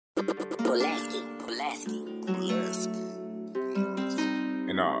Pulaski.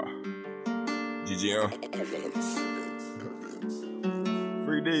 And GGM.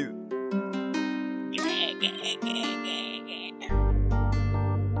 Free Deezy.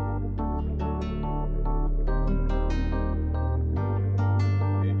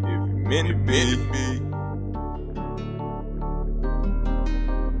 If it meant to be,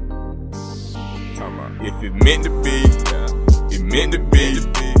 if it meant to be, it meant to be.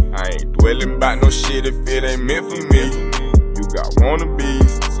 I ain't dwelling about no shit if it ain't meant for me. You got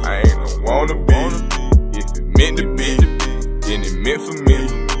wannabes, I ain't no wannabe. If it meant to be, then it meant for me.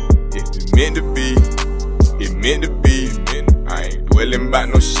 If it meant to be, it meant to be. I ain't dwelling about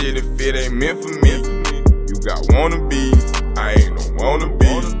no shit if it ain't meant for me. You got wannabes, I ain't no wannabe.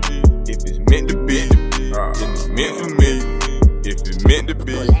 If it's meant to be, then it's meant for me. If it meant to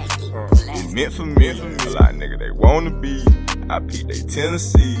be, it meant for me. A lot of niggas, they wanna be. I peep they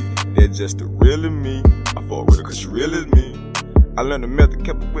Tennessee. They're just the real of me. I fuck with her cause she real as me. I learned the method,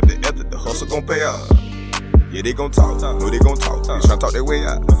 kept up with the ethic. The hustle gon' pay out. Yeah, they gon' talk. No, they gon' talk. They tryna talk their way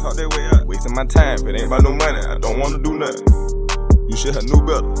out. Wasting my time. If it ain't about no money, I don't wanna do nothing. You should have knew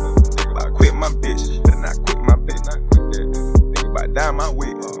better. Think about quit my bitch. Better not quit my bitch. Think about dying my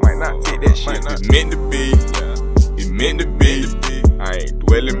way. Might not fit that shit. If it meant to be, it meant to be. I ain't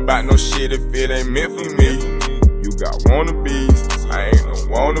dwelling about no shit if it ain't meant for me. You got wannabes, I ain't no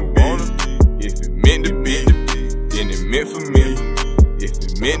wannabe. If it meant to be, then it meant for me. If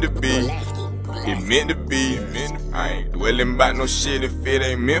it meant to be, it meant to be. I ain't dwelling about no shit if it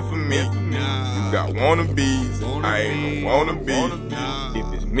ain't meant for me. You got wannabes, I ain't no wannabe.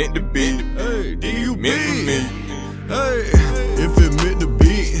 If it's meant to be, it meant for me. Hey, if it meant to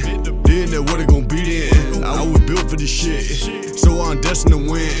be, then that what it gon' be then. I was built for this shit, so I'm destined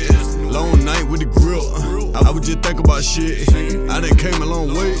to win. Long night with the grill, I was just thinking about shit. I done came a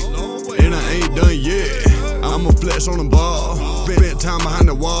long way, and I ain't done yet. I'ma flex on the ball, spent time behind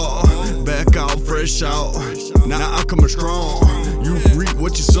the wall. Back out, fresh out, now I'm coming strong. You reap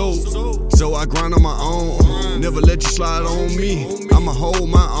what you sow, so I grind on my own. Never let you slide on me, I'ma hold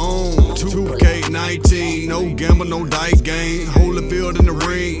my own. 2K19, no gamble, no dice game. Hold the field in the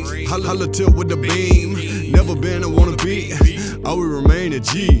ring, holla tilt with the beam. Never been a wannabe, I will remain a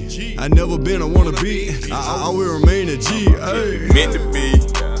G. I never been a wannabe, I will remain a G. Ay. It meant to be,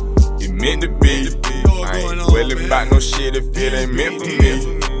 it meant to be. I ain't dwelling about no shit if it ain't meant for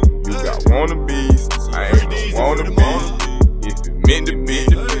me. You got wannabes, I ain't no wannabe. If it meant to be,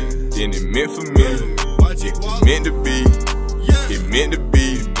 then it meant for me. If it meant to be, it meant to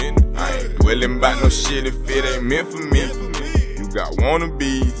be. I ain't dwelling about no shit if it ain't meant for me. You got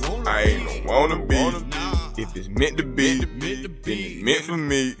wannabes, I ain't no wannabe. If it's meant to be, then it meant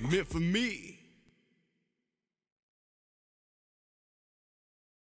for me.